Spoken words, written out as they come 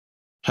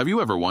Have you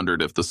ever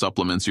wondered if the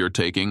supplements you're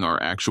taking are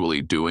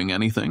actually doing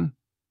anything?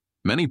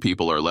 Many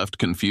people are left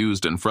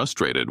confused and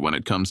frustrated when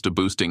it comes to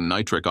boosting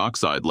nitric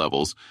oxide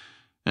levels,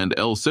 and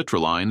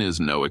L-Citrulline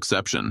is no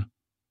exception.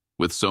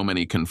 With so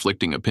many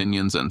conflicting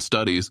opinions and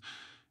studies,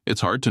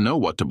 it's hard to know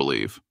what to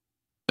believe.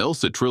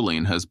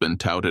 L-Citrulline has been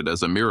touted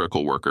as a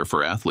miracle worker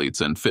for athletes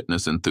and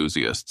fitness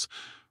enthusiasts,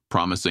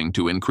 promising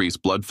to increase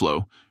blood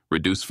flow,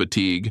 reduce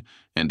fatigue,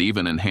 and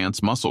even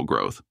enhance muscle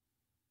growth.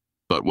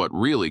 But what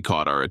really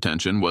caught our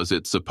attention was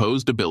its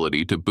supposed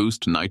ability to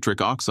boost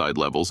nitric oxide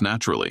levels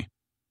naturally.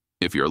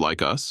 If you're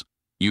like us,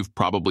 you've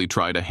probably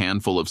tried a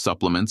handful of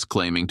supplements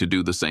claiming to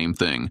do the same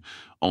thing,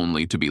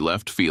 only to be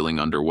left feeling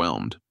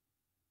underwhelmed.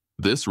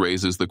 This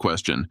raises the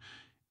question,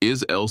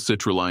 is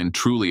L-Citrulline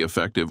truly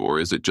effective, or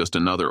is it just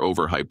another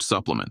overhyped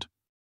supplement?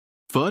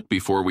 But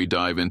before we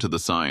dive into the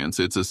science,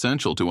 it's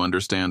essential to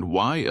understand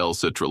why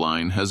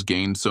L-Citrulline has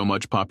gained so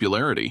much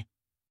popularity.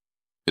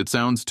 It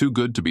sounds too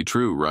good to be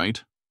true,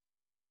 right?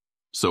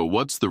 So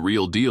what's the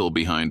real deal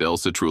behind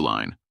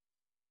L-Citrulline?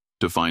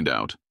 To find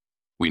out,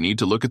 we need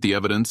to look at the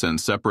evidence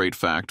and separate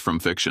fact from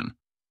fiction.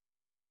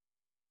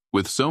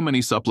 With so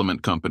many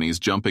supplement companies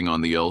jumping on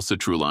the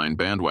L-Citrulline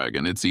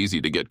bandwagon, it's easy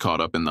to get caught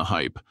up in the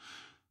hype.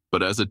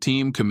 But as a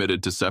team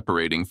committed to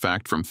separating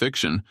fact from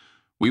fiction,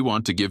 we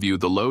want to give you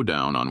the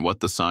lowdown on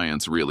what the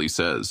science really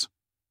says.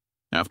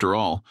 After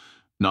all,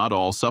 not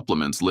all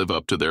supplements live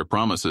up to their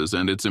promises,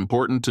 and it's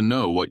important to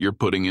know what you're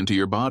putting into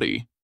your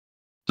body.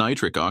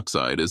 Nitric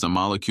oxide is a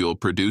molecule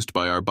produced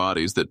by our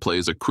bodies that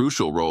plays a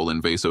crucial role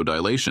in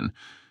vasodilation,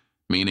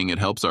 meaning it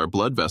helps our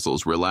blood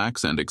vessels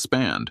relax and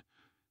expand.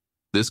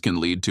 This can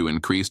lead to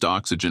increased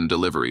oxygen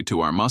delivery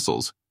to our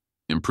muscles,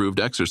 improved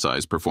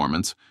exercise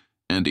performance,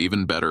 and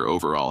even better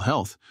overall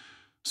health.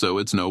 So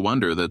it's no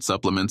wonder that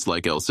supplements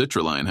like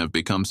L-Citrulline have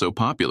become so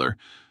popular.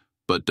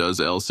 But does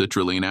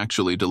L-Citrulline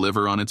actually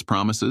deliver on its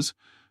promises?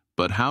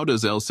 But how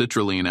does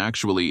L-Citrulline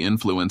actually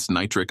influence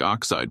nitric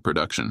oxide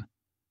production?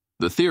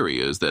 The theory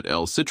is that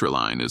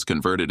L-Citrulline is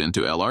converted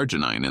into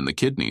l-arginine in the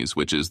kidneys,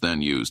 which is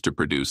then used to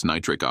produce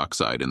nitric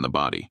oxide in the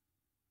body.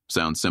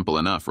 Sounds simple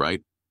enough,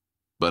 right?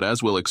 But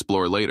as we'll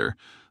explore later,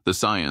 the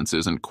science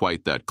isn't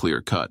quite that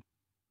clear-cut.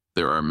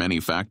 There are many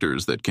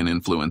factors that can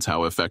influence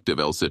how effective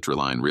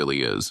L-Citrulline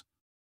really is.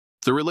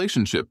 The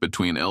relationship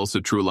between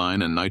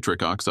L-Citrulline and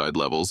nitric oxide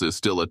levels is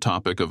still a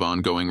topic of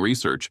ongoing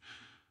research,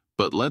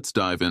 but let's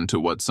dive into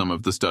what some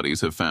of the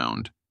studies have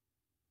found.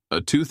 A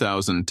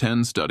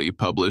 2010 study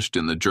published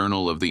in the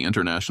Journal of the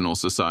International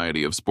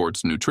Society of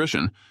Sports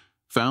Nutrition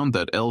found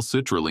that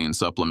L-Citrulline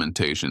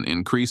supplementation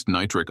increased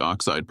nitric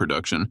oxide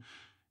production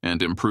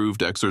and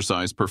improved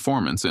exercise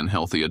performance in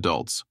healthy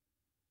adults.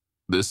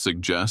 This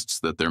suggests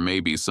that there may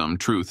be some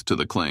truth to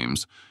the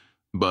claims,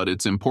 but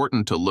it's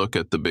important to look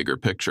at the bigger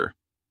picture.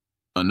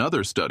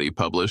 Another study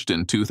published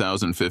in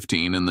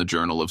 2015 in the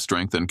Journal of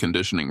Strength and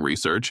Conditioning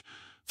Research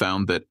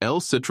found that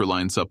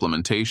L-Citrulline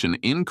supplementation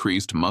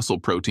increased muscle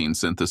protein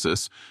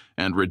synthesis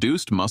and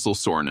reduced muscle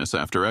soreness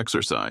after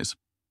exercise.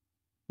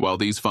 While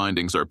these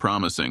findings are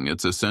promising,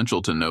 it's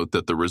essential to note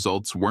that the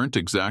results weren't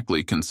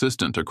exactly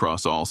consistent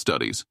across all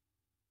studies.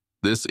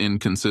 This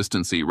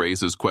inconsistency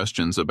raises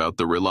questions about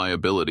the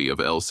reliability of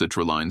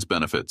L-Citrulline's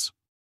benefits.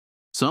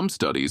 Some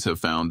studies have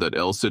found that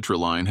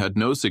L-Citrulline had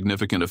no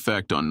significant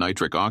effect on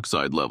nitric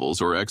oxide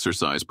levels or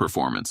exercise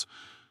performance.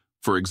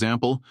 For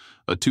example,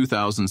 a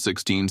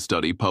 2016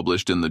 study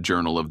published in the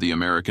Journal of the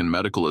American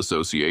Medical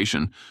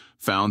Association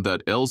found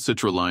that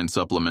L-Citrulline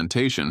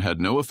supplementation had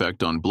no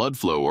effect on blood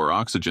flow or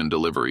oxygen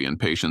delivery in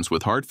patients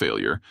with heart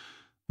failure.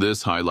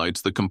 This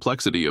highlights the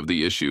complexity of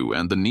the issue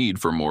and the need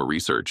for more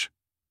research.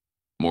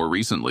 More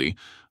recently,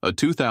 a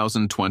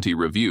 2020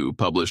 review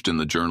published in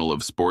the Journal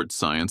of Sports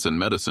Science and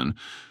Medicine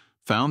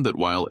found that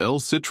while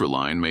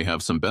L-Citrulline may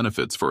have some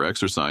benefits for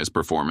exercise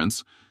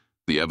performance,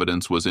 the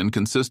evidence was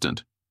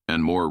inconsistent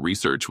and more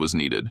research was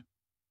needed.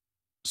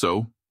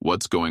 So,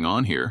 what's going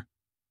on here?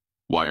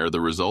 Why are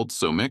the results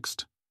so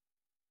mixed?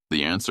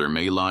 The answer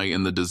may lie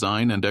in the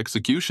design and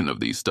execution of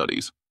these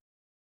studies.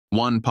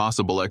 One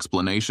possible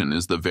explanation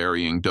is the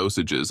varying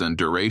dosages and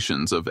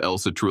durations of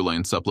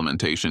L-Citrulline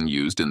supplementation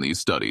used in these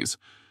studies.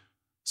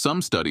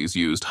 Some studies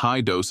used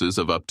high doses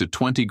of up to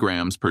 20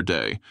 grams per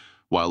day,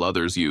 while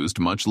others used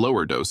much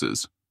lower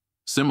doses.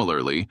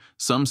 Similarly,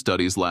 some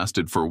studies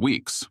lasted for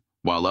weeks,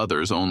 while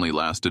others only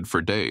lasted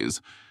for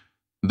days.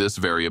 This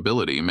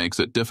variability makes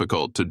it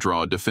difficult to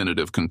draw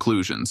definitive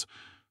conclusions.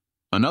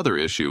 Another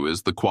issue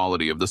is the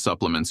quality of the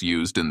supplements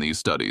used in these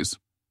studies.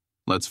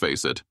 Let's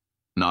face it,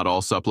 not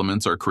all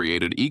supplements are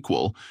created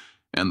equal,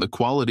 and the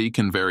quality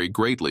can vary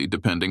greatly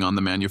depending on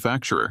the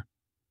manufacturer.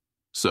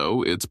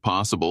 So, it's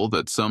possible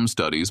that some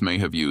studies may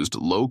have used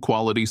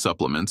low-quality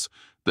supplements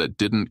that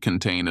didn't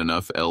contain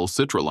enough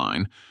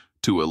L-Citrulline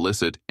to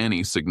elicit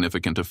any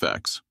significant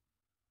effects.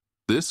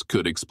 This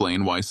could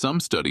explain why some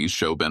studies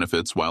show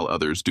benefits while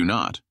others do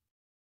not.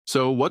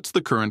 So, what's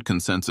the current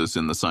consensus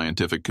in the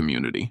scientific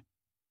community?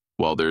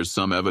 While there's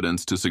some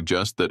evidence to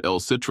suggest that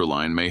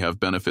L-Citrulline may have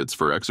benefits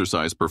for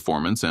exercise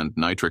performance and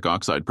nitric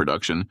oxide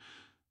production,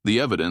 the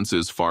evidence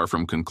is far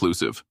from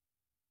conclusive.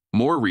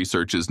 More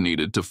research is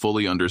needed to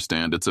fully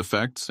understand its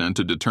effects and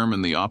to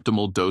determine the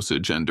optimal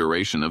dosage and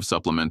duration of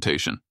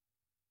supplementation.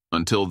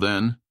 Until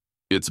then,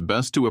 it's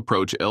best to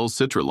approach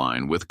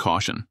L-Citrulline with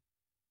caution.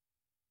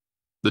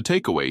 The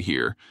takeaway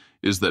here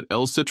is that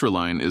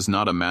L-Citrulline is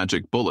not a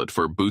magic bullet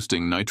for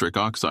boosting nitric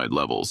oxide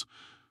levels.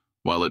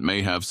 While it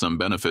may have some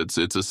benefits,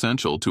 it's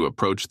essential to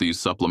approach these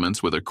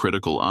supplements with a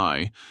critical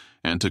eye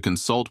and to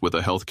consult with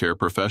a healthcare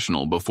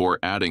professional before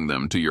adding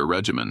them to your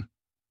regimen.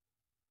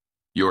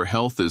 Your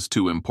health is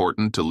too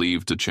important to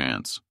leave to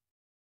chance.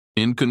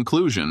 In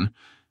conclusion,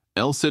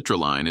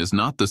 L-Citrulline is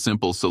not the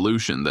simple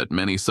solution that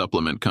many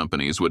supplement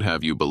companies would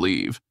have you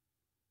believe.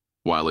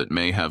 While it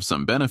may have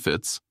some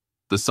benefits,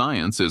 the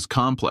science is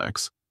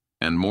complex,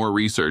 and more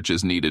research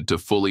is needed to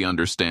fully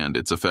understand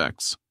its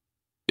effects.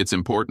 It's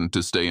important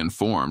to stay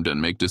informed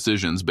and make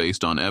decisions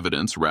based on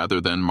evidence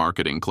rather than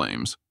marketing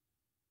claims.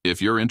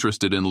 If you're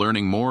interested in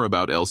learning more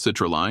about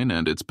L-Citrulline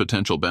and its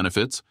potential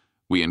benefits,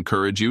 we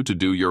encourage you to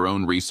do your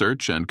own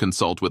research and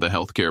consult with a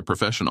healthcare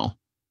professional.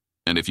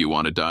 And if you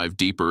want to dive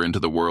deeper into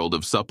the world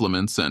of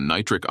supplements and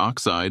nitric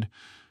oxide,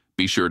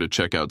 be sure to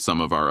check out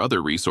some of our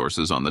other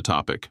resources on the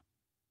topic.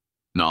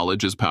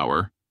 Knowledge is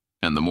power,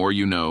 and the more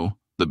you know,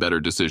 the better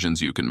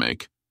decisions you can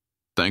make.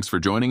 Thanks for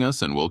joining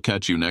us, and we'll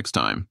catch you next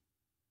time.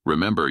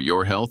 Remember,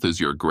 your health is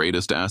your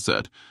greatest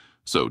asset,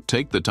 so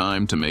take the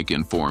time to make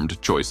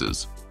informed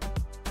choices.